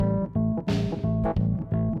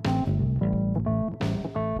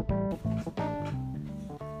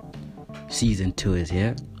Season 2 is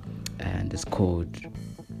here, and it's called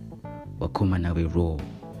Wakuma Nawe Raw.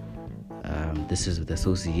 This is with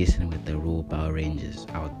association with the Raw Power Rangers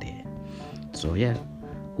out there. So yeah,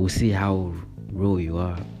 we'll see how raw you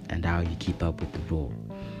are and how you keep up with the raw.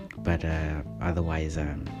 But otherwise,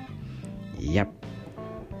 yep,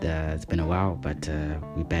 it's been a while, but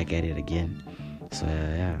we're back at it again. So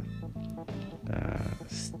yeah,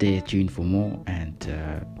 stay tuned for more, and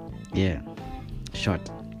yeah, short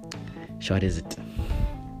is it.